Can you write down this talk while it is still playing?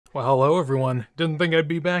Well, hello everyone. Didn't think I'd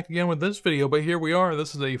be back again with this video, but here we are.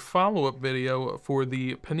 This is a follow-up video for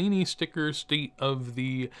the Panini sticker state of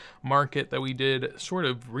the market that we did sort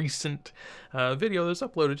of recent video that was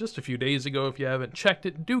uploaded just a few days ago. If you haven't checked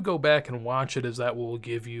it, do go back and watch it, as that will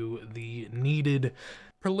give you the needed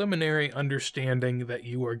preliminary understanding that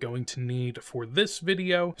you are going to need for this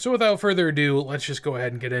video. So without further ado, let's just go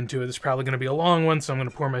ahead and get into it. This is probably going to be a long one, so I'm going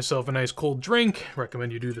to pour myself a nice cold drink.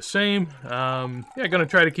 Recommend you do the same. Yeah, going to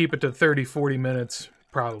try to keep it to 30-40 minutes.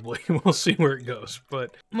 Probably. We'll see where it goes,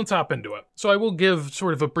 but let's hop into it. So I will give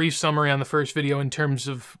sort of a brief summary on the first video in terms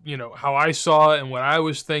of, how I saw it and what I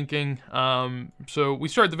was thinking. So we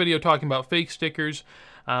started the video talking about fake stickers.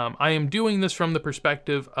 I am doing this from the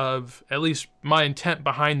perspective of, at least my intent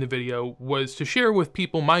behind the video was to share with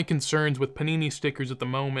people my concerns with Panini stickers at the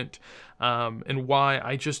moment, and why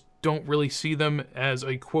I just don't really see them as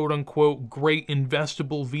a quote-unquote great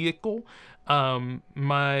investable vehicle.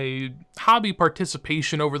 My hobby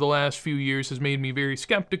participation over the last few years has made me very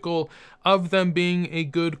skeptical of them being a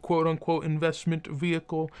good quote-unquote investment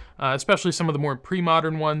vehicle, especially some of the more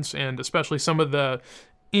pre-modern ones, and especially some of the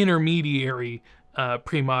intermediary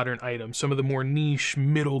pre-modern items, some of the more niche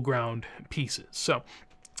middle ground pieces. So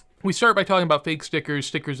we start by talking about fake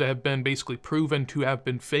stickers that have been basically proven to have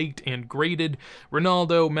been faked and graded.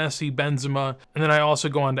 Ronaldo, Messi, Benzema, and then I also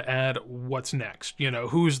go on to add what's next.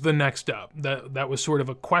 Who's the next up? That was sort of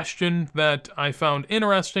a question that I found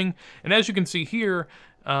interesting, and as you can see here,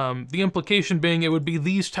 the implication being it would be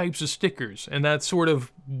these types of stickers, and that's sort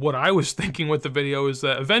of what I was thinking with the video, is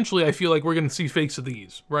that eventually I feel like we're going to see fakes of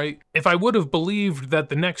these, right? If I would have believed that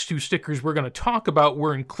the next two stickers we're going to talk about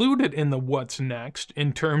were included in the what's next,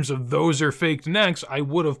 in terms of those are faked next, I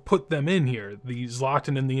would have put them in here. The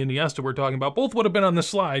Zlatan and the Iniesta we're talking about both would have been on the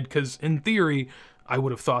slide, because in theory, I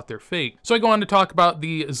would have thought they're fake. So I go on to talk about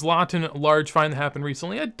the Zlatan large find that happened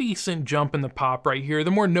recently. A decent jump in the pop right here.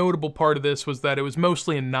 The more notable part of this was that it was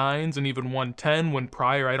mostly in 9s and even 110, when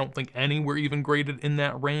prior I don't think any were even graded in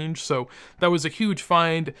that range. So that was a huge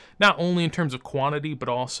find, not only in terms of quantity, but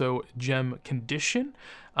also gem condition.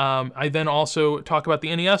 I then also talk about the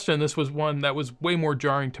Iniesta, and this was one that was way more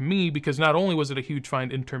jarring to me, because not only was it a huge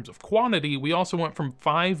find in terms of quantity, we also went from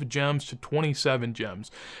 5 gems to 27 gems.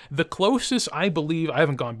 The closest, I believe, I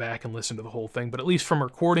haven't gone back and listened to the whole thing, but at least from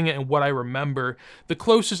recording it and what I remember, the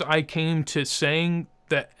closest I came to saying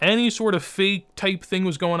that any sort of fake type thing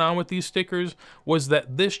was going on with these stickers was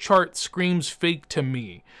that this chart screams fake to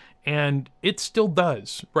me. And it still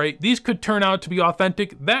does, right? These could turn out to be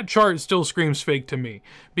authentic. That chart still screams fake to me,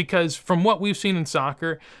 because from what we've seen in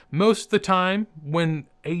soccer, most of the time when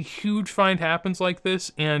a huge find happens like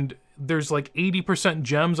this and there's like 80%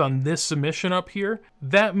 gems on this submission up here,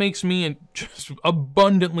 that makes me just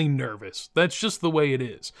abundantly nervous. That's just the way it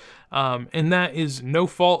is. And that is no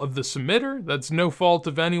fault of the submitter. That's no fault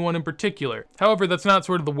of anyone in particular. However, that's not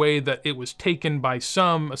sort of the way that it was taken by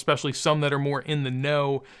some, especially some that are more in the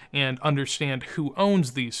know and understand who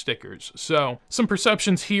owns these stickers. So some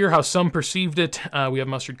perceptions here, how some perceived it. We have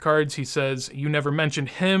Mustard Cards. He says, you never mentioned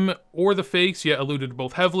him or the fakes, yet alluded to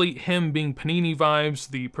both heavily. Him being Panini Vibes,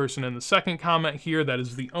 the person in the second comment here, that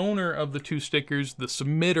is the owner of the two stickers, the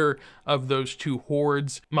submitter of those two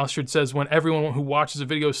hordes. Mustard says, when everyone who watches a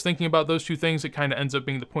video is thinking about those two things, it kind of ends up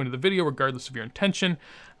being the point of the video, regardless of your intention.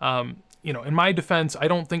 In my defense, I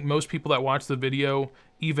don't think most people that watch the video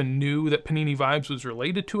even knew that Panini Vibes was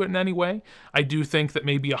related to it in any way. I do think that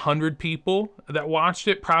maybe 100 people that watched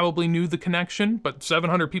it probably knew the connection, but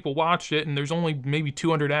 700 people watched it, and there's only maybe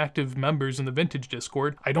 200 active members in the Vintage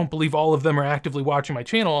Discord. I don't believe all of them are actively watching my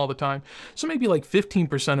channel all the time, so maybe like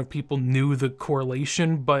 15% of people knew the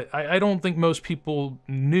correlation, but I don't think most people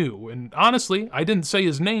knew. And honestly, I didn't say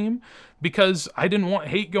his name because I didn't want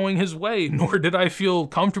hate going his way, nor did I feel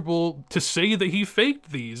comfortable to say that he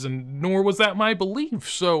faked these, and nor was that my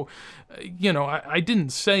belief. So, I didn't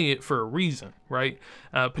say it for a reason, right?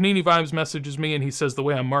 Panini Vibes messages me, and he says, the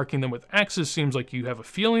way I'm marking them with X's seems like you have a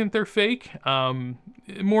feeling that they're fake.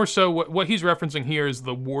 More so, what he's referencing here is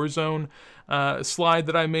the Warzone slide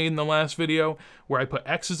that I made in the last video, where I put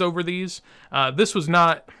X's over these. This was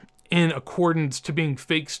not in accordance to being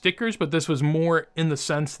fake stickers, but this was more in the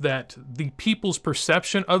sense that the people's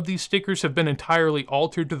perception of these stickers have been entirely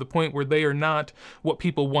altered to the point where they are not what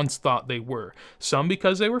people once thought they were. Some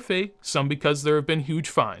because they were fake, some because there have been huge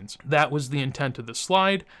fines. That was the intent of the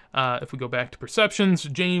slide. If we go back to perceptions,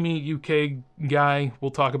 Jamie, UK guy,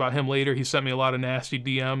 we'll talk about him later. He sent me a lot of nasty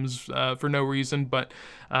DMs for no reason, but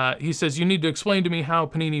he says, you need to explain to me how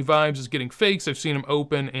Panini Vibes is getting fakes. I've seen him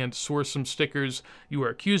open and source some stickers you are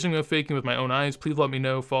accusing me of faking with my own eyes. Please let me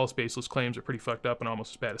know. False, baseless claims are pretty fucked up and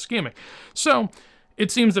almost as bad as scamming. So it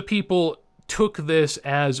seems that people took this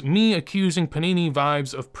as me accusing Panini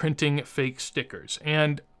Vibes of printing fake stickers.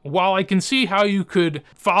 And while I can see how you could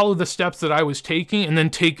follow the steps that I was taking and then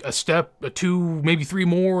take a step, a two, maybe three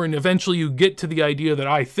more, and eventually you get to the idea that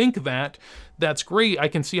I think that, that's great. I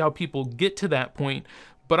can see how people get to that point,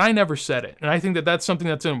 but I never said it. And I think that that's something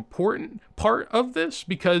that's an important part of this,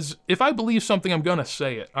 because if I believe something, I'm gonna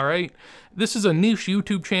say it, all right? This is a niche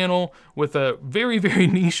YouTube channel with a very, very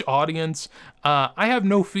niche audience. I have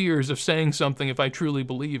no fears of saying something if I truly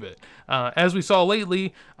believe it. As we saw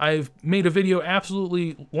lately, I've made a video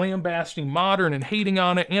absolutely lambasting Modern and hating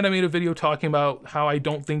on it, and I made a video talking about how I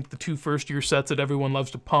don't think the 2 first-year sets that everyone loves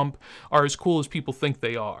to pump are as cool as people think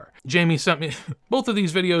they are. Jamie sent me, both of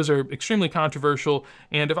these videos are extremely controversial,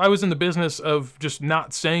 and if I was in the business of just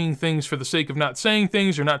not saying things for the sake of not saying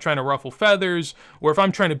things, or not trying to ruffle feathers, or if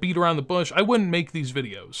I'm trying to beat around the bush, I wouldn't make these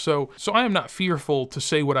videos. So I am not fearful to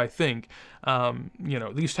say what I think. You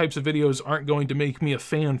know, these types of videos aren't going to make me a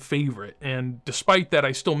fan favorite, and despite that,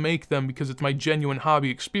 I still make them because it's my genuine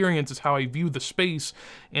hobby experience. It's how I view the space,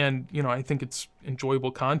 and you know, I think it's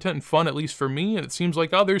enjoyable content and fun, at least for me, and it seems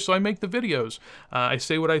like others, so I make the videos. I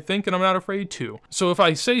say what I think, and I'm not afraid to. So if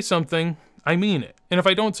I say something, I mean it. And if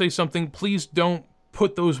I don't say something, please don't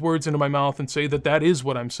put those words into my mouth and say that that is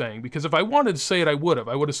what I'm saying, because if I wanted to say it, I would have.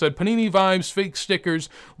 I would have said, Panini Vibes, fake stickers,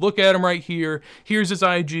 look at him right here, here's his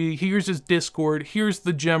IG, here's his Discord, here's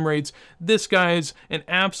the gem rates, this guy's an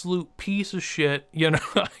absolute piece of shit. You know,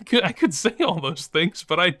 I could say all those things,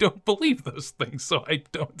 but I don't believe those things, so I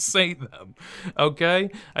don't say them, okay?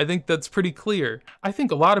 I think that's pretty clear. I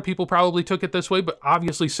think a lot of people probably took it this way, but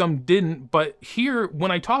obviously some didn't. But here,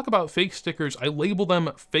 when I talk about fake stickers, I label them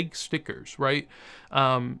fake stickers, right?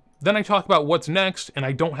 Then I talk about what's next, and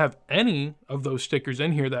I don't have any of those stickers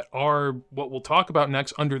in here that are what we'll talk about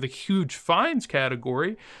next under the huge fines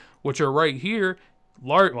category, which are right here.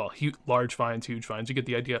 Large fines, huge fines, you get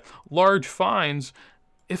the idea. Large fines.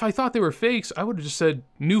 If I thought they were fakes, I would have just said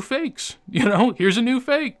new fakes. You know, here's a new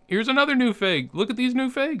fake, here's another new fake, look at these new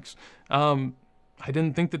fakes. I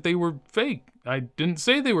didn't think that they were fake. I didn't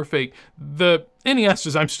say they were fake. The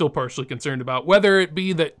NESs I'm still partially concerned about, whether it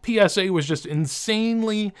be that PSA was just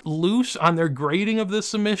insanely loose on their grading of this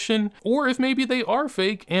submission, or if maybe they are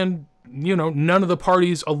fake and, you know, none of the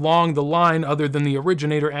parties along the line other than the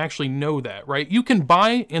originator actually know that, right? You can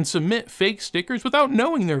buy and submit fake stickers without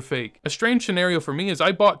knowing they're fake. A strange scenario for me is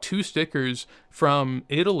I bought 2 stickers from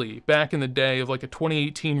Italy back in the day of like a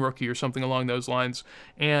 2018 rookie or something along those lines,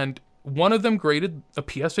 and one of them graded a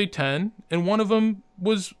PSA 10, and one of them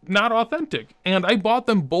was not authentic. And I bought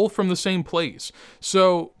them both from the same place.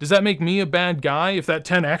 So does that make me a bad guy if that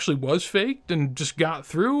 10 actually was faked and just got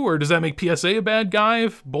through? Or does that make PSA a bad guy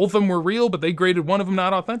if both of them were real, but they graded one of them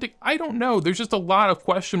not authentic? I don't know. There's just a lot of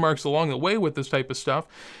question marks along the way with this type of stuff.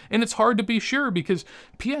 And it's hard to be sure because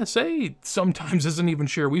PSA sometimes isn't even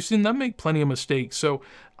sure. We've seen them make plenty of mistakes. So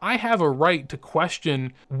I have a right to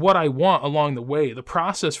question what I want along the way. The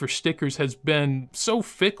process for stickers has been so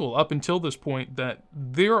fickle up until this point that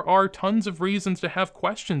there are tons of reasons to have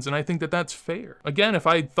questions, and I think that that's fair. Again, if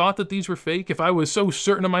I thought that these were fake, if I was so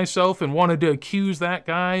certain of myself and wanted to accuse that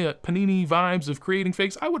guy at Panini Vibes of creating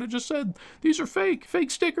fakes, I would have just said, these are fake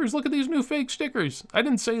stickers, look at these new fake stickers. I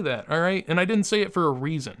didn't say that, all right? And I didn't say it for a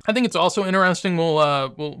reason. I think it's also interesting,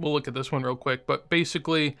 we'll look at this one real quick, but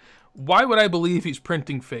basically, why would I believe he's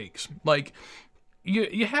printing fakes? Like,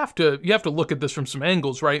 you have to look at this from some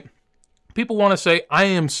angles, right? People want to say, I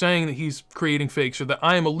am saying that he's creating fakes, or that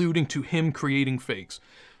I am alluding to him creating fakes.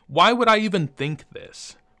 Why would I even think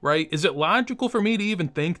this, right? Is it logical for me to even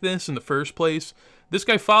think this in the first place? This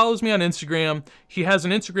guy follows me on Instagram. He has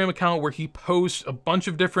an Instagram account where he posts a bunch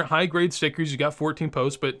of different high-grade stickers. He's got 14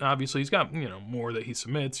 posts, but obviously he's got, you know, more that he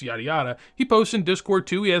submits, yada, yada. He posts in Discord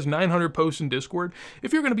too. He has 900 posts in Discord.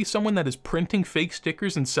 If you're going to be someone that is printing fake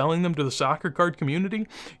stickers and selling them to the soccer card community,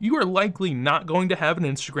 you are likely not going to have an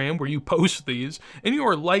Instagram where you post these, and you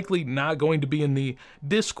are likely not going to be in the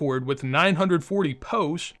Discord with 940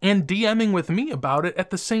 posts and DMing with me about it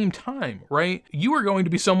at the same time, right? You are going to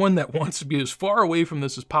be someone that wants to be as far away from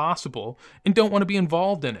this as possible and don't want to be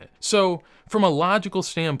involved in it. So from a logical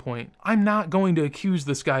standpoint, I'm not going to accuse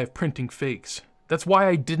this guy of printing fakes. That's why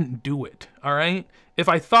I didn't do it, all right? If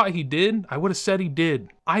I thought he did, I would have said he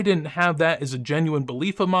did. I didn't have that as a genuine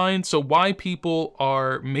belief of mine, so why people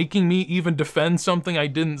are making me even defend something I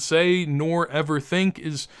didn't say nor ever think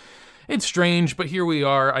is it's strange, but here we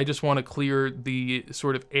are. I just want to clear the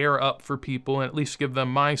sort of air up for people and at least give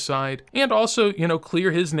them my side. And also, you know,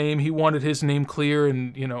 clear his name. He wanted his name clear,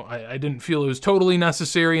 and, you know, I didn't feel it was totally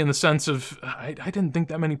necessary in the sense of I didn't think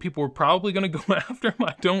that many people were probably going to go after him.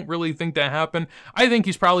 I don't really think that happened. I think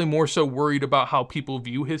he's probably more so worried about how people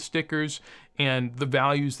view his stickers and the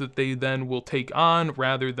values that they then will take on,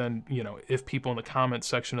 rather than, you know, if people in the comments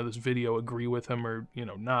section of this video agree with him or, you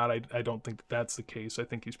know, not. I don't think that that's the case. I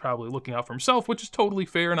think he's probably looking out for himself, which is totally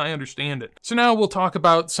fair, and I understand it. So now we'll talk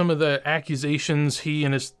about some of the accusations he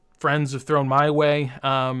and his friends have thrown my way.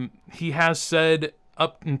 He has said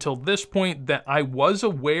up until this point that I was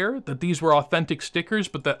aware that these were authentic stickers,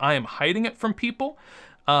 but that I am hiding it from people.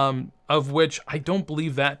 Of which I don't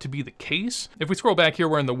believe that to be the case. If we scroll back here,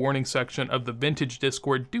 we're in the warning section of the Vintage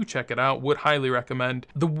Discord. Do check it out. Would highly recommend.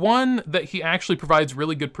 The one that he actually provides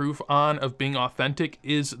really good proof on of being authentic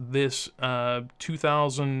is this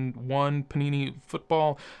 2001 Panini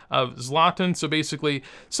football of Zlatan. So basically,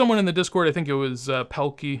 someone in the Discord, I think it was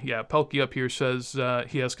Pelkey, yeah, Pelkey up here, says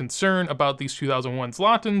he has concern about these 2001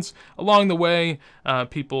 Zlatans. Along the way,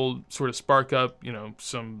 people sort of spark up, you know,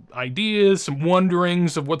 some ideas, some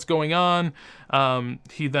wonderings of what's going on.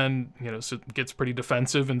 He then, you know, gets pretty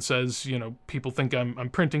defensive and says, you know, people think I'm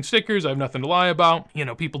printing stickers. I have nothing to lie about. You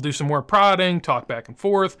know, people do some more prodding, talk back and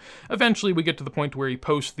forth. Eventually, we get to the point where he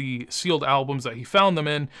posts the sealed albums that he found them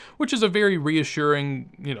in, which is a very reassuring,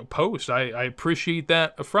 you know, post. I appreciate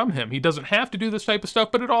that from him. He doesn't have to do this type of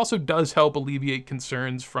stuff, but it also does help alleviate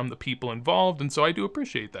concerns from the people involved, and so I do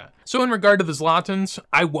appreciate that. So in regard to the Zlatans,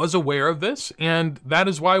 I was aware of this, and that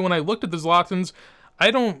is why when I looked at the Zlatans, I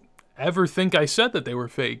don't ever think I said that they were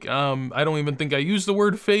fake. I don't even think I used the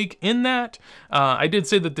word fake in that. I did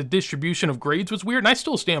say that the distribution of grades was weird, and I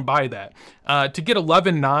still stand by that. To get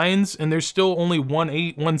 11 9s and there's still only 1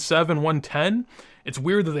 8, 1 7, 1 10, it's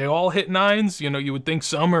weird that they all hit 9s. You know, you would think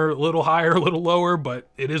some are a little higher, a little lower, but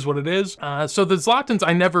it is what it is. So the Zlatans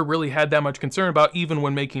I never really had that much concern about, even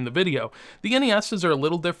when making the video. The NESs are a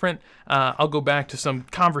little different. I'll go back to some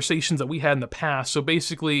conversations that we had in the past. So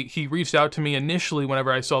basically, he reached out to me initially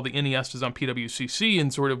whenever I saw the NESs on PWCC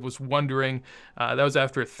and sort of was wondering, that was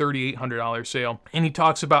after a $3,800 sale. And he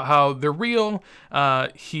talks about how they're real.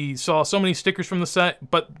 He saw so many stickers from the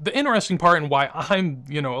set, but the interesting part and why I'm,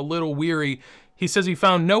 you know, a little weary, he says he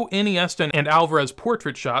found no Iniesta and Alvarez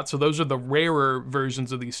portrait shots, so those are the rarer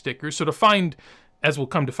versions of these stickers. So to find, as we'll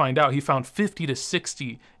come to find out, he found 50 to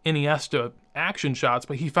 60 Iniesta action shots,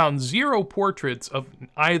 but he found 0 portraits of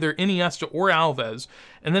either Iniesta or Alves.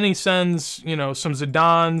 And then he sends, you know, some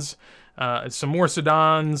Zidanes, some more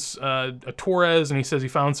Zidanes, a Torres, and he says he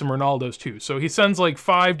found some Ronaldos too. So he sends like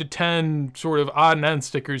 5 to 10 sort of odd and end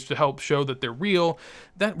stickers to help show that they're real.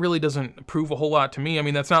 That really doesn't prove a whole lot to me. I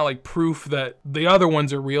mean, that's not like proof that the other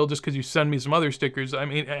ones are real just because you send me some other stickers. I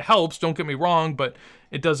mean, it helps, don't get me wrong, but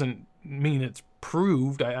it doesn't mean it's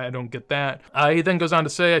proved. I don't get that. He then goes on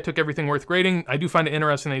to say, I took everything worth grading. I do find it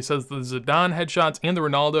interesting that he says the Zidane headshots and the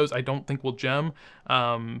Ronaldos I don't think will gem.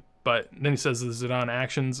 But then he says the Zidane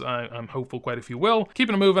actions, I'm hopeful quite a few will.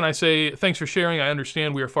 Keeping it moving, I say, thanks for sharing. I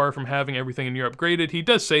understand we are far from having everything in Europe graded. He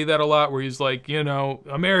does say that a lot, where he's like, you know,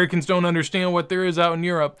 Americans don't understand what there is out in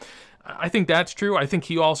Europe. I think that's true. I think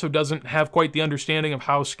he also doesn't have quite the understanding of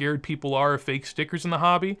how scared people are of fake stickers in the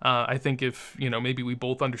hobby. I think if, you know, maybe we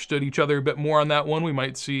both understood each other a bit more on that one, we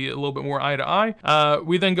might see a little bit more eye to eye.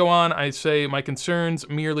 We then go on, I say, my concerns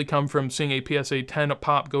merely come from seeing a PSA 10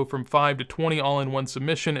 pop go from 5 to 20 all in one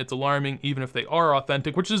submission. It's alarming, even if they are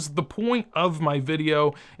authentic, which is the point of my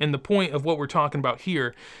video and the point of what we're talking about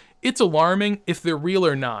here. It's alarming if they're real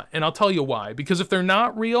or not, and I'll tell you why. Because if they're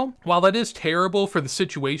not real, while that is terrible for the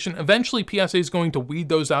situation, eventually PSA is going to weed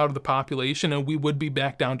those out of the population and we would be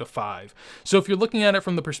back down to 5. So if you're looking at it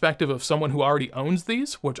from the perspective of someone who already owns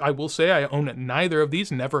these, which I will say I own neither of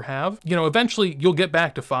these, never have, you know, eventually you'll get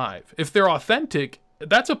back to 5. If they're authentic,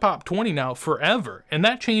 that's a pop 20 now forever, and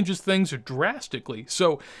that changes things drastically.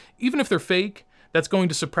 So even if they're fake, that's going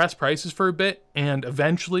to suppress prices for a bit and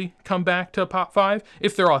eventually come back to a pop 5.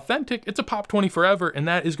 If they're authentic, it's a pop 20 forever, and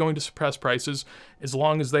that is going to suppress prices as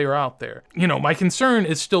long as they are out there. You know, my concern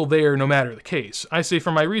is still there no matter the case. I say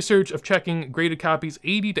from my research of checking graded copies,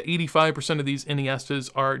 80 to 85% of these Iniestas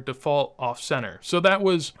are default off-center. So that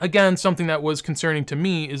was, again, something that was concerning to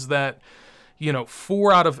me, is that, you know,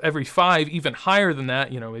 4 out of every 5, even higher than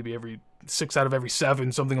that, you know, maybe every 6 out of every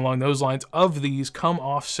 7, something along those lines, of these come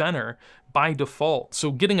off center by default.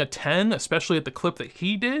 So getting a 10, especially at the clip that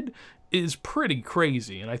he did, is pretty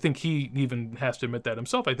crazy, and I think he even has to admit that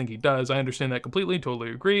himself. I think he does. I understand that completely,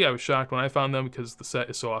 totally agree. I was shocked when I found them because the set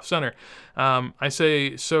is so off-center. I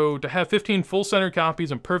say, so to have 15 full center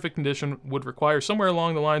copies in perfect condition would require somewhere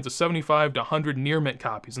along the lines of 75 to 100 near mint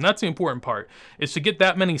copies, and that's the important part, is to get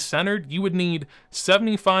that many centered, you would need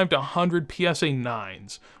 75 to 100 PSA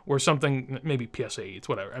 9s, or something, maybe PSA 8s,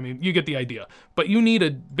 whatever. I mean, you get the idea. But you need a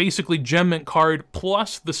basically gem mint card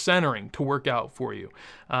plus the centering to work out for you.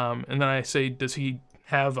 And then I say, does he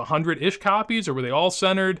have 100-ish copies, or were they all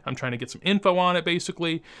centered? I'm trying to get some info on it,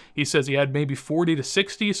 basically. He says he had maybe 40 to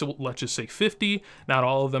 60, so let's just say 50. Not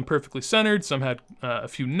all of them perfectly centered. Some had a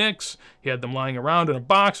few nicks. He had them lying around in a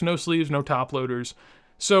box, no sleeves, no top loaders.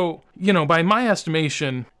 So, you know, by my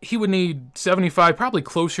estimation, he would need 75, probably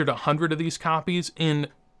closer to 100 of these copies in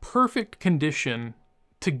perfect condition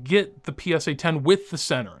to get the PSA 10 with the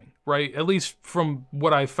centering, right? At least from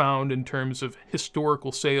what I found in terms of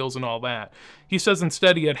historical sales and all that. He says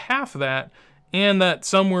instead he had half of that, and that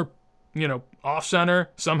some were, you know, off center,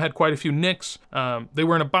 some had quite a few nicks. They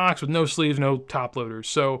were in a box with no sleeves, no top loaders.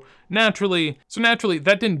 So naturally,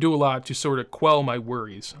 that didn't do a lot to sort of quell my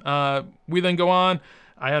worries. We then go on.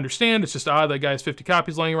 I understand, it's just odd that guy has 50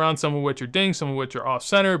 copies laying around, some of which are dinged, some of which are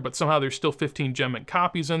off-center, but somehow there's still 15 gem mint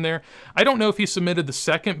copies in there. I don't know if he submitted the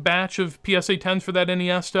second batch of PSA 10s for that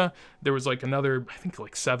Iniesta. There was like another, I think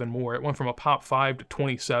like 7 more. It went from a pop 5 to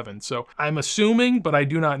 27. So I'm assuming, but I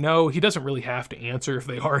do not know. He doesn't really have to answer if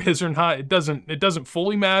they are his or not. It doesn't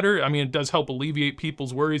fully matter. I mean, it does help alleviate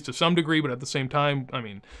people's worries to some degree, but at the same time, I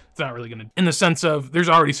mean, it's not really gonna, in the sense of there's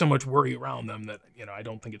already so much worry around them that, you know, I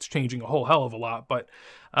don't think it's changing a whole hell of a lot, but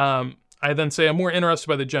I then say I'm more interested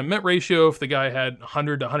by the gem mint ratio. If the guy had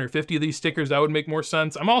 100 to 150 of these stickers, that would make more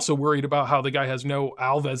sense. I'm also worried about how the guy has no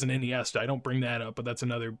Alves and Iniesta. I don't bring that up, but that's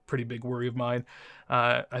another pretty big worry of mine.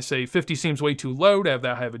 I say 50 seems way too low to have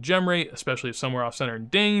that high of a gem rate, especially if somewhere off center and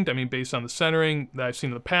dinged. I mean, based on the centering that I've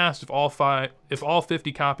seen in the past, if all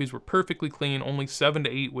 50 copies were perfectly clean, only 7 to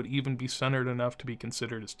 8 would even be centered enough to be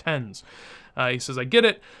considered as 10s. He says, I get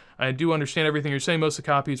it. I do understand everything you're saying. Most of the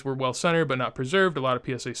copies were well centered, but not preserved. A lot of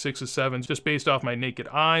PSA 6s, 7s, just based off my naked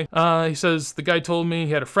eye. He says, the guy told me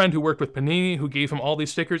he had a friend who worked with Panini who gave him all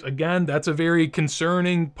these stickers. Again, that's a very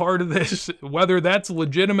concerning part of this, whether that's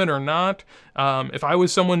legitimate or not. If I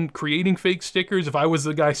was someone creating fake stickers, if I was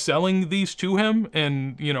the guy selling these to him,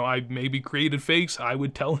 and, you know, I maybe created fakes, I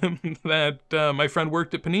would tell him that my friend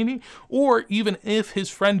worked at Panini. Or even if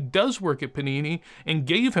his friend does work at Panini and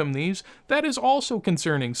gave him these, that is also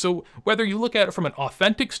concerning. So whether you look at it from an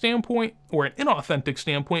authentic standpoint or an inauthentic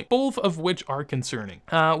standpoint, both of which are concerning.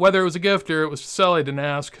 Whether it was a gift or it was to sell, I didn't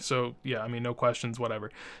ask. So yeah, I mean, no questions,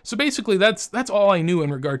 whatever. So basically, that's all I knew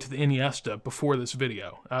in regard to the Iniesta before this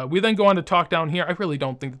video. We then go on to talk down here. I really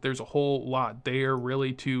don't think that there's a whole lot there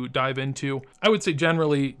really to dive into. I would say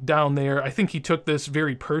generally down there, I think he took this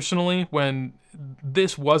very personally when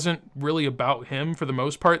this wasn't really about him for the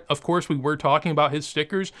most part. Of course, we were talking about his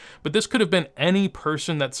stickers, but this could have been any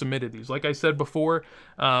person that submitted these. Like I said before,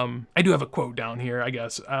 I do have a quote down here, I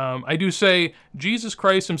guess. I do say, Jesus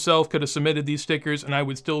Christ himself could have submitted these stickers and I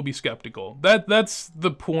would still be skeptical. That's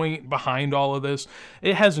the point behind all of this.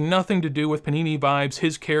 It has nothing to do with Panini Vibes,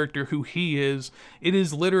 his character, who he is. It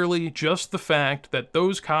is literally just the fact that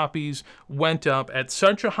those copies went up at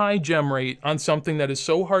such a high gem rate on something that is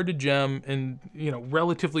so hard to gem and, you know,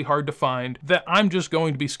 relatively hard to find, that I'm just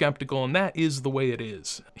going to be skeptical, and that is the way it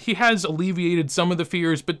is. He has alleviated some of the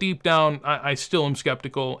fears, but deep down, I still am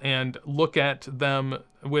skeptical and look at them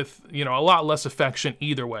with, you know, a lot less affection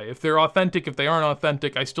either way. If they're authentic, if they aren't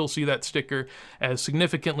authentic, I still see that sticker as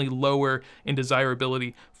significantly lower in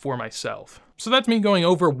desirability for myself. So that's me going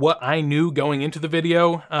over what I knew going into the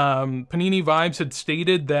video. Panini Vibes had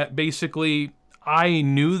stated that basically I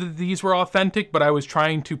knew that these were authentic, but I was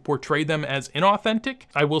trying to portray them as inauthentic.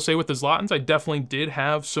 I will say with the Zlatans, I definitely did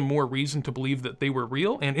have some more reason to believe that they were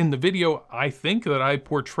real. And in the video, I think that I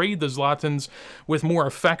portrayed the Zlatans with more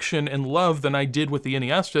affection and love than I did with the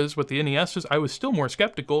Iniestas. With the Iniestas, I was still more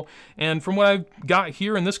skeptical. And from what I've got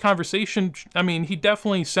here in this conversation, I mean, he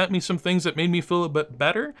definitely sent me some things that made me feel a bit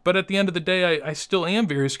better. But at the end of the day, I still am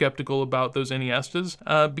very skeptical about those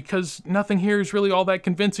Iniestas because nothing here is really all that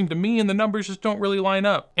convincing to me, and the numbers just don't really line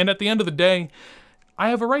up. And at the end of the day, I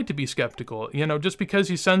have a right to be skeptical. You know, just because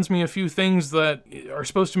he sends me a few things that are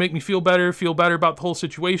supposed to make me feel better about the whole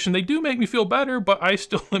situation, they do make me feel better, but I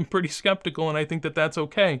still am pretty skeptical, and I think that that's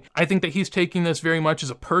okay. I think that he's taking this very much as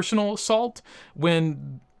a personal assault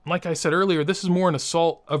when like I said earlier, this is more an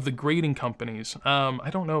assault of the grading companies. I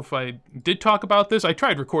don't know if I did talk about this. I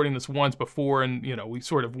tried recording this once before, and we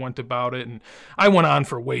sort of went about it, and I went on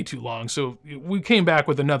for way too long, so we came back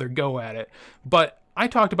with another go at it. But I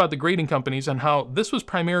talked about the grading companies and how this was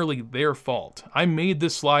primarily their fault. I made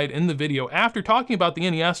this slide in the video after talking about the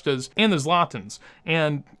Iniestas and the Zlatans.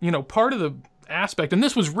 And, part of the aspect, and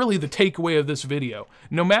this was really the takeaway of this video,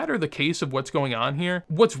 no matter the case of what's going on here,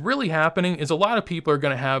 what's really happening is a lot of people are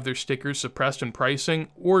going to have their stickers suppressed in pricing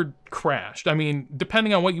or crashed. I mean,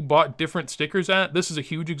 depending on what you bought different stickers at, this is a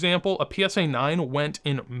huge example. A PSA 9 went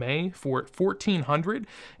in May for $1,400,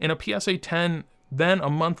 and a PSA 10 then a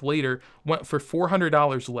month later went for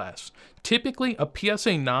 $400 less. Typically, a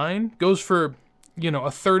PSA 9 goes for,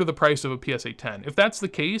 a third of the price of a PSA 10. If that's the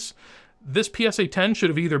case, this PSA 10 should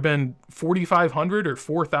have either been $4,500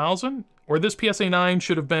 or $4,000, or this PSA 9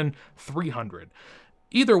 should have been $300.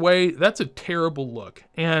 Either way, that's a terrible look,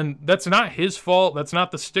 and that's not his fault. That's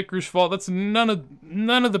not the sticker's fault. That's none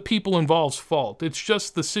of the people involved's fault. It's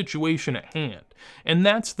just the situation at hand. And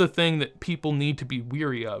that's the thing that people need to be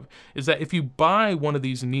weary of, is that if you buy one of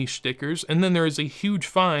these niche stickers and then there is a huge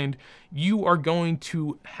find, you are going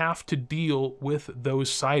to have to deal with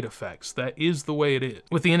those side effects. That is the way it is.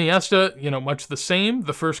 With the Iniesta, much the same.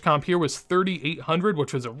 The first comp here was $3,800,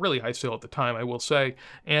 which was a really high sale at the time, I will say.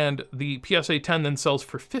 And the PSA 10 then sells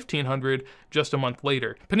for $1,500 just a month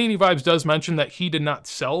later. Panini Vibes does mention that he did not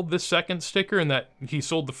sell this second sticker and that he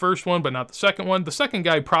sold the first one, but not the second one. The second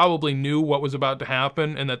guy probably knew what was about to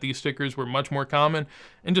happen and that these stickers were much more common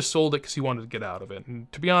and just sold it because he wanted to get out of it.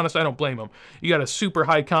 And to be honest, I don't blame him. You got a super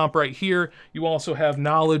high comp right here. You also have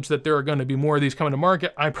knowledge that there are going to be more of these coming to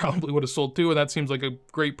market. I probably would have sold too, and that seems like a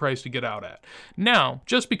great price to get out at. Now,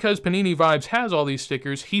 just because Panini Vibes has all these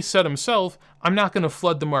stickers, he said himself, I'm not going to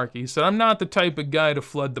flood the market. He said, I'm not the type of guy to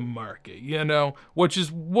flood the market, which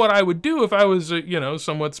is what I would do if I was a,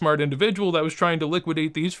 somewhat smart individual that was trying to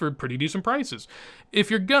liquidate these for pretty decent prices.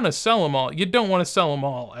 If you're going to sell them all, you don't want to sell them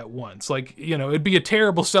all at once. Like, it'd be a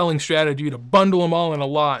terrible selling strategy to bundle them all in a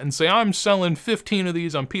lot and say, I'm selling 15 of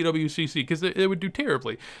these on PWCC, because it would do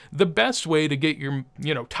terribly. The best way to get your,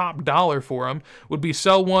 top dollar for them would be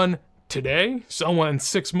sell one today, sell one in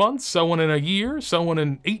 6 months, sell one in a year, sell one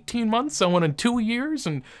in 18 months, sell one in 2 years,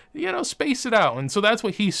 and, space it out. And so that's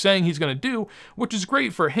what he's saying he's going to do, which is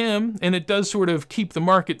great for him, and it does sort of keep the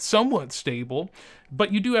market somewhat stable.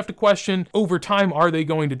 But you do have to question, over time, are they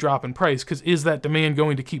going to drop in price? Because is that demand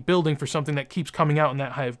going to keep building for something that keeps coming out in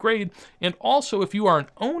that high of grade? And also, if you are an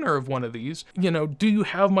owner of one of these, do you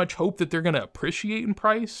have much hope that they're going to appreciate in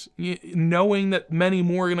price, knowing that many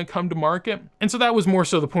more are going to come to market? And so that was more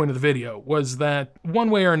so the point of the video, was that one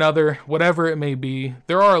way or another, whatever it may be,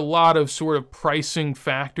 there are a lot of sort of pricing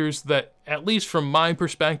factors that, at least from my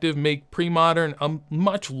perspective, make pre-modern a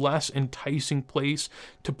much less enticing place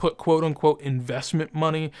to put quote-unquote investment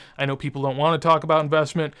money. I know people don't want to talk about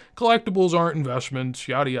investment. Collectibles aren't investments,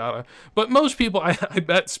 yada yada. But most people, I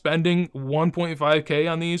bet, spending 1.5K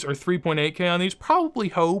on these or 3.8K on these probably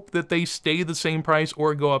hope that they stay the same price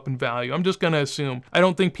or go up in value. I'm just going to assume. I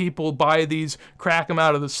don't think people buy these, crack them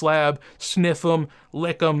out of the slab, sniff them,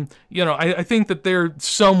 lick them. I think that they're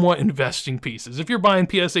somewhat investing pieces. If you're buying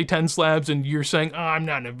PSA 10 slabs and you're saying, oh, I'm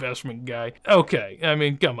not an investment guy, okay, I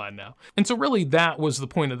mean, come on now. And so really that was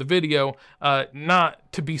the point of the video,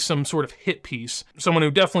 not to be some sort of hit piece. Someone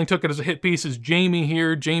who definitely took it as a hit piece is Jamie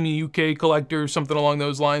here, Jamie UK Collector, something along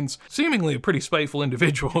those lines. Seemingly a pretty spiteful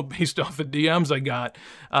individual based off the DMs I got.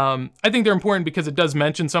 I think they're important because it does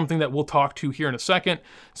mention something that we'll talk to here in a second.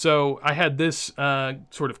 So I had this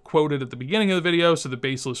sort of quoted at the beginning of the video, so the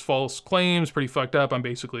baseless false claims, pretty fucked up, I'm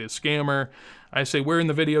basically a scammer. I say, where in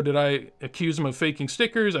the video did I accuse him of faking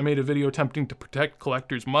stickers? I made a video attempting to protect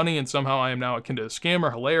collectors' money, and somehow I am now akin to a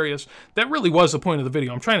scammer. Hilarious. That really was the point of the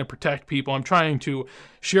video. I'm trying to protect people. I'm trying to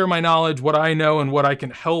share my knowledge, what I know, and what I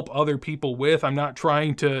can help other people with. I'm not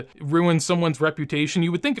trying to ruin someone's reputation.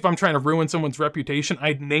 You would think if I'm trying to ruin someone's reputation,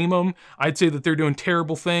 I'd name them. I'd say that they're doing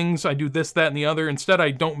terrible things. I do this, that, and the other. Instead,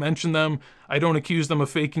 I don't mention them. I don't accuse them of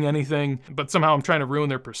faking anything, but somehow I'm trying to ruin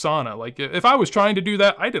their persona. Like, if I was trying to do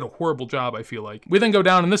that, I did a horrible job, I feel like. We then go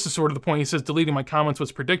down, and this is sort of the point. He says, deleting my comments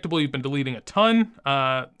was predictable. You've been deleting a ton.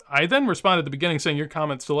 I then responded at the beginning saying, your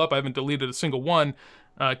comment's still up. I haven't deleted a single one.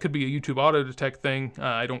 It could be a YouTube auto detect thing.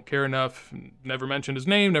 I don't care enough. Never mentioned his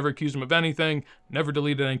name, never accused him of anything, never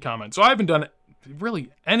deleted any comments. So I haven't done really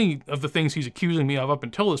any of the things he's accusing me of up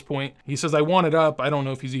until this point. He says I want it up. I don't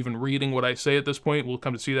know if he's even reading what I say at this point. We'll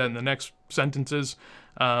come to see that in the next sentences.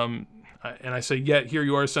 And I say, yet here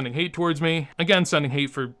you are sending hate towards me. Again, sending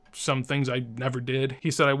hate for some things I never did.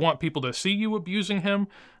 He said, I want people to see you abusing him.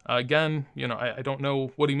 Again, you know, I don't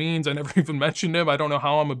know what he means. I never even mentioned him. I don't know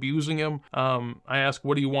how I'm abusing him. I asked,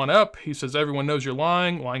 what do you want up? He says, everyone knows you're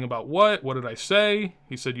lying. Lying about what? What did I say?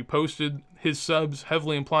 He said, you posted his subs,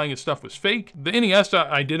 heavily implying his stuff was fake. The Iniesta,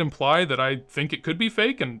 I did imply that I think it could be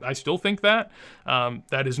fake, and I still think that.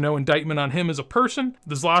 That is no indictment on him as a person.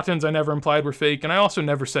 The Zlatans I never implied were fake, and I also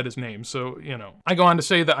never said his name, so, you know. I go on to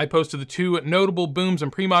say that I posted the 2 notable Booms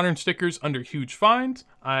and Pre-Modern stickers under huge fines.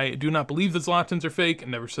 I do not believe the Zlatans are fake, and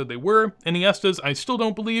never said they were. Iniestas, I still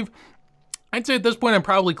don't believe. I'd say at this point I'm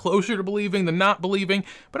probably closer to believing than not believing,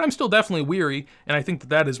 but I'm still definitely weary, and I think that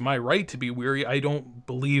that is my right to be weary. I don't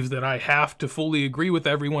believe that I have to fully agree with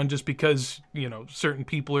everyone just because, you know, certain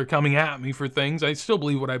people are coming at me for things. I still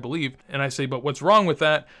believe what I believe, and I say, but what's wrong with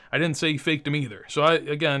that? I didn't say he faked him either. So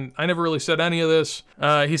I never really said any of this.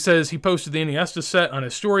 He says he posted the Iniesta set on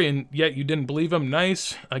his story, and yet you didn't believe him.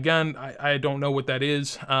 Nice. Again, I don't know what that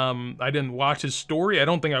is. I didn't watch his story. I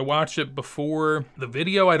don't think I watched it before the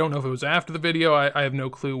video. I don't know if it was after the video. I have no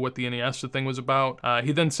clue what the Iniesta thing was about.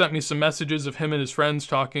 He then sent me some messages of him and his friends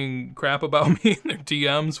talking crap about me in their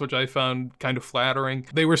DMs, which I found kind of flattering.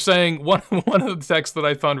 They were saying, one of the texts that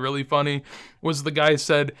I found really funny was the guy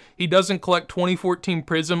said, he doesn't collect 2014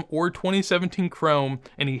 Prism or 2017 Chrome,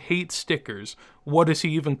 and he hates stickers. What does he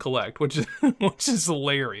even collect? Which is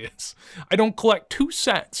hilarious. I don't collect 2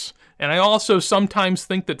 sets, and I also sometimes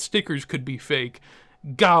think that stickers could be fake.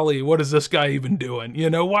 Golly, what is this guy even doing? You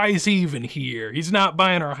know, why is he even here? He's not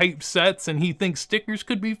buying our hype sets, and he thinks stickers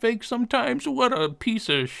could be fake sometimes? What a piece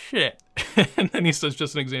of shit. And then he says,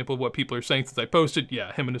 just an example of what people are saying since I posted.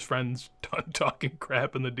 Yeah, him and his friends talking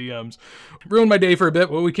crap in the DMs. Ruined my day for a bit,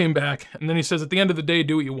 but we came back. And then he says, at the end of the day,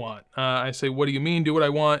 do what you want. I say, what do you mean, do what I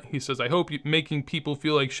want? He says, I hope making people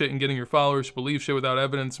feel like shit and getting your followers to believe shit without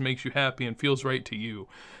evidence makes you happy and feels right to you.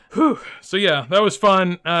 Whew. So yeah, that was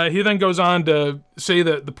fun. He then goes on to say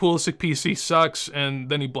that the Pulisic PC sucks, and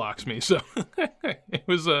then he blocks me. So it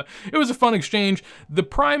was a fun exchange. The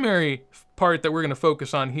primary part that we're going to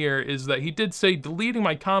focus on here is that he did say deleting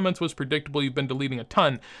my comments was predictable. You've been deleting a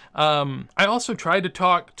ton. I also tried to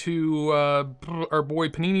talk to our boy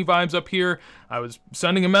Panini Vibes up here. I was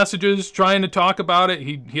sending him messages, trying to talk about it.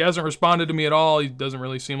 He hasn't responded to me at all. He doesn't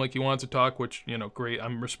really seem like he wants to talk, which, you know, great.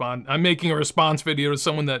 I'm making a response video to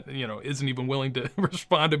someone that, you know, isn't even willing to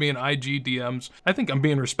respond to me in IG DMs. I think I'm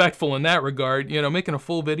being respectful in that regard, you know, making a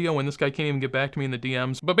full video when this guy can't even get back to me in the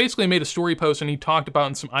DMs. But basically I made a story post, and he talked about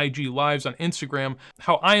in some IG lives on Instagram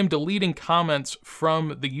how I am deleting comments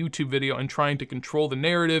from the YouTube video and trying to control the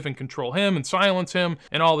narrative and control him and silence him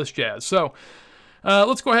and all this jazz. So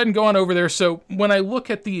let's go ahead and go on over there. So when I look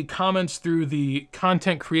at the comments through the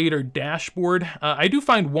content creator dashboard, I do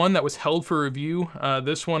find one that was held for review.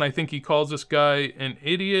 This one, I think he calls this guy an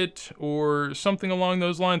idiot or something along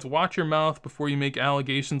those lines. Watch your mouth before you make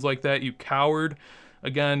allegations like that, you coward.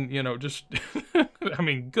 Again, you know, just, I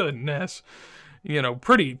mean, goodness. You know,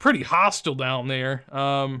 pretty hostile down there.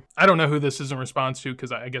 I don't know who this is in response to,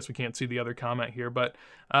 because I guess we can't see the other comment here, but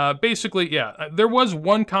basically, yeah, there was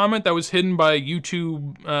one comment that was hidden by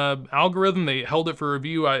YouTube algorithm. They held it for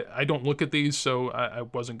review. I don't look at these, so I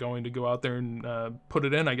wasn't going to go out there and put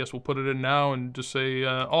it in. I guess we'll put it in now and just say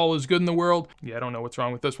all is good in the world. Yeah, I don't know what's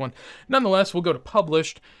wrong with this one. Nonetheless, we'll go to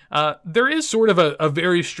published. There is sort of a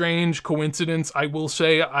very strange coincidence. I will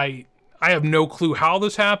say I have no clue how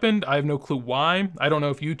this happened. I have no clue why. I don't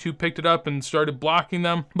know if YouTube picked it up and started blocking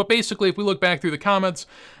them. But basically, if we look back through the comments,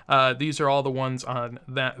 these are all the ones on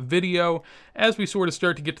that video. As we sort of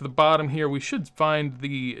start to get to the bottom here, we should find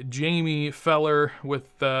the Jamie feller with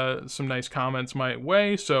some nice comments my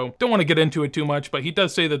way. So don't want to get into it too much, but he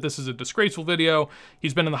does say that this is a disgraceful video.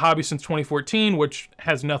 He's been in the hobby since 2014, which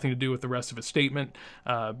has nothing to do with the rest of his statement,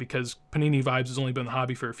 because Panini Vibes has only been in the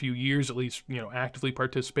hobby for a few years, at least, you know, actively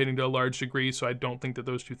participating to a large degree. So I don't think that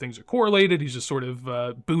those two things are correlated. He's just sort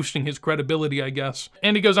of boosting his credibility, I guess.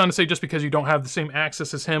 And he goes on to say, just because you don't have the same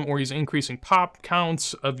access as him, or he's increasing pop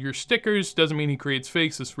counts of your stickers, doesn't mean he creates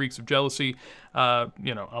fakes. This reeks of jealousy.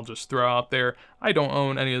 You know, I'll just throw out there, I don't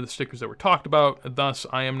own any of the stickers that were talked about, thus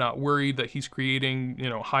I am not worried that he's creating, you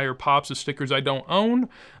know, higher pops of stickers I don't own.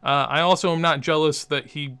 I also am not jealous that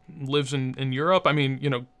he lives in Europe. I mean, you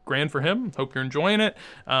know, grand for him. Hope you're enjoying it.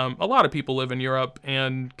 A lot of people live in Europe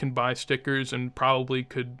and can buy stickers and probably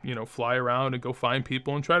could, you know, fly around and go find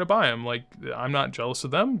people and try to buy them. Like, I'm not jealous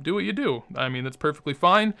of them. Do what you do. I mean, that's perfectly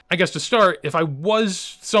fine. I guess to start, if I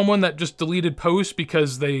was someone that just deleted posts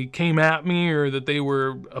because they came at me or that they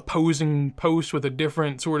were opposing posts with a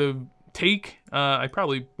different sort of take, I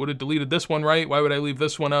probably would have deleted this one, right? Why would I leave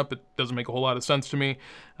this one up? It doesn't make a whole lot of sense to me.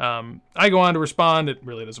 I go on to respond. It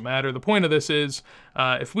really doesn't matter. The point of this is,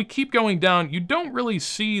 if we keep going down, you don't really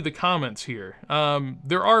see the comments here.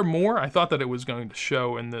 There are more. I thought that it was going to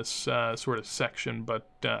show in this sort of section, but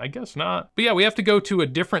I guess not. But yeah, we have to go to a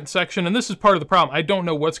different section, and this is part of the problem. I don't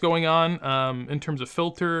know what's going on in terms of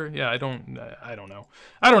filter. Yeah, I don't know.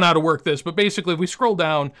 I don't know how to work this, but basically, if we scroll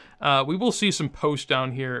down, we will see some posts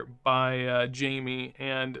down here by Jamie,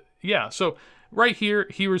 and yeah, so right here,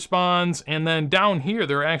 he responds, and then down here,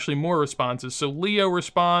 there are actually more responses. So Leo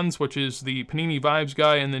responds, which is the Panini Vibes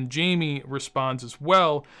guy, and then Jamie responds as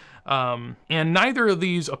well. And neither of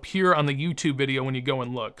these appear on the YouTube video when you go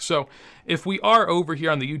and look. So if we are over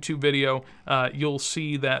here on the YouTube video, you'll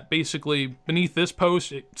see that basically beneath this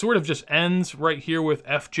post, it sort of just ends right here with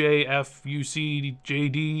FJ, FUC,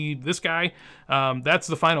 JD, this guy. That's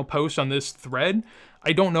the final post on this thread.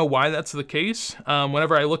 I don't know why that's the case.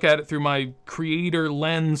 Whenever I look at it through my creator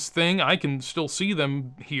lens thing, I can still see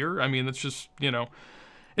them here. I mean, it's just, you know,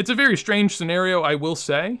 it's a very strange scenario, I will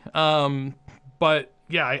say. But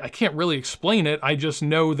yeah, I can't really explain it. I just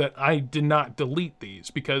know that I did not delete these,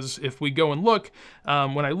 because if we go and look,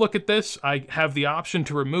 when I look at this, I have the option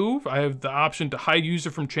to remove. I have the option to hide user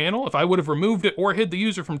from channel. If I would have removed it or hid the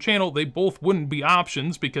user from channel, they both wouldn't be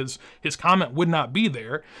options because his comment would not be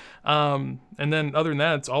there. And then other than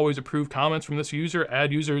that, it's always approved comments from this user.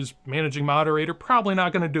 Add users, managing moderator, probably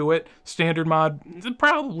not going to do it. Standard mod,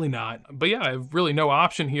 probably not. But yeah, I have really no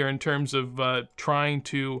option here in terms of trying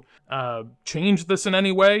to change this in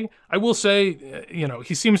any way. I will say, you know,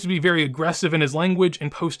 he seems to be very aggressive in his language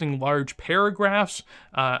and posting large paragraphs.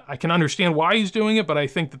 I can understand why he's doing it, but I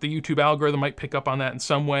think that the YouTube algorithm might pick up on that in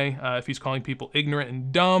some way. If he's calling people ignorant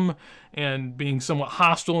and dumb and being somewhat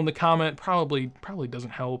hostile in the comment, probably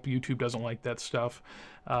doesn't help. YouTube doesn't like that stuff.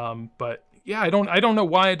 But yeah, I don't know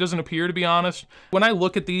why it doesn't appear, to be honest. When I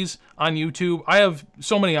look at these on YouTube, I have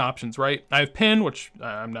so many options, right? I have pin, which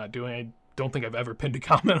I'm not doing. I don't think I've ever pinned a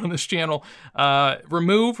comment on this channel.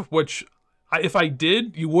 Remove, which if I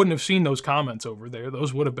did, you wouldn't have seen those comments over there.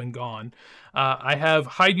 Those would have been gone. I have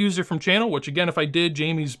hide user from channel, which again, if I did,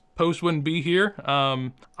 Jamie's post wouldn't be here.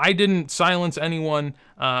 I didn't silence anyone.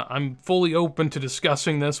 I'm fully open to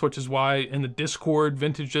discussing this, which is why in the Discord,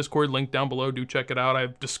 Vintage Discord, link down below, do check it out.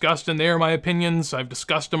 I've discussed in there my opinions. I've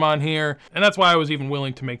discussed them on here, and that's why I was even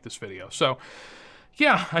willing to make this video. So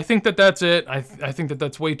yeah, I think that that's it. I think that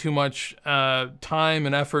that's way too much time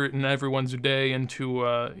and effort in everyone's day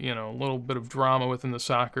into, you know, a little bit of drama within the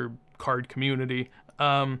soccer card community.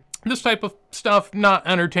 This type of stuff, not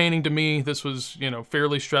entertaining to me. This was, you know,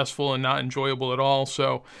 fairly stressful and not enjoyable at all.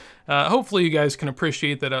 So hopefully you guys can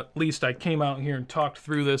appreciate that at least I came out here and talked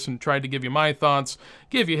through this and tried to give you my thoughts,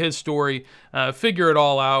 give you his story, figure it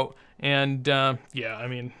all out. And yeah, I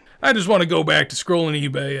mean, I just want to go back to scrolling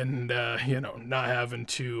eBay and, you know, not having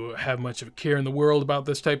to have much of a care in the world about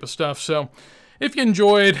this type of stuff. So if you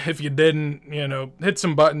enjoyed, if you didn't, you know, hit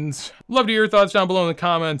some buttons. Love to hear your thoughts down below in the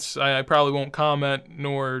comments. I probably won't comment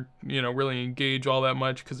nor, you know, really engage all that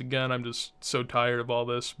much because, again, I'm just so tired of all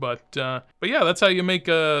this. But yeah, that's how you make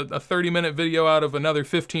a 30-minute video out of another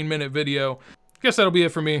 15-minute video. Guess that'll be it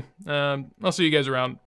for me. I'll see you guys around.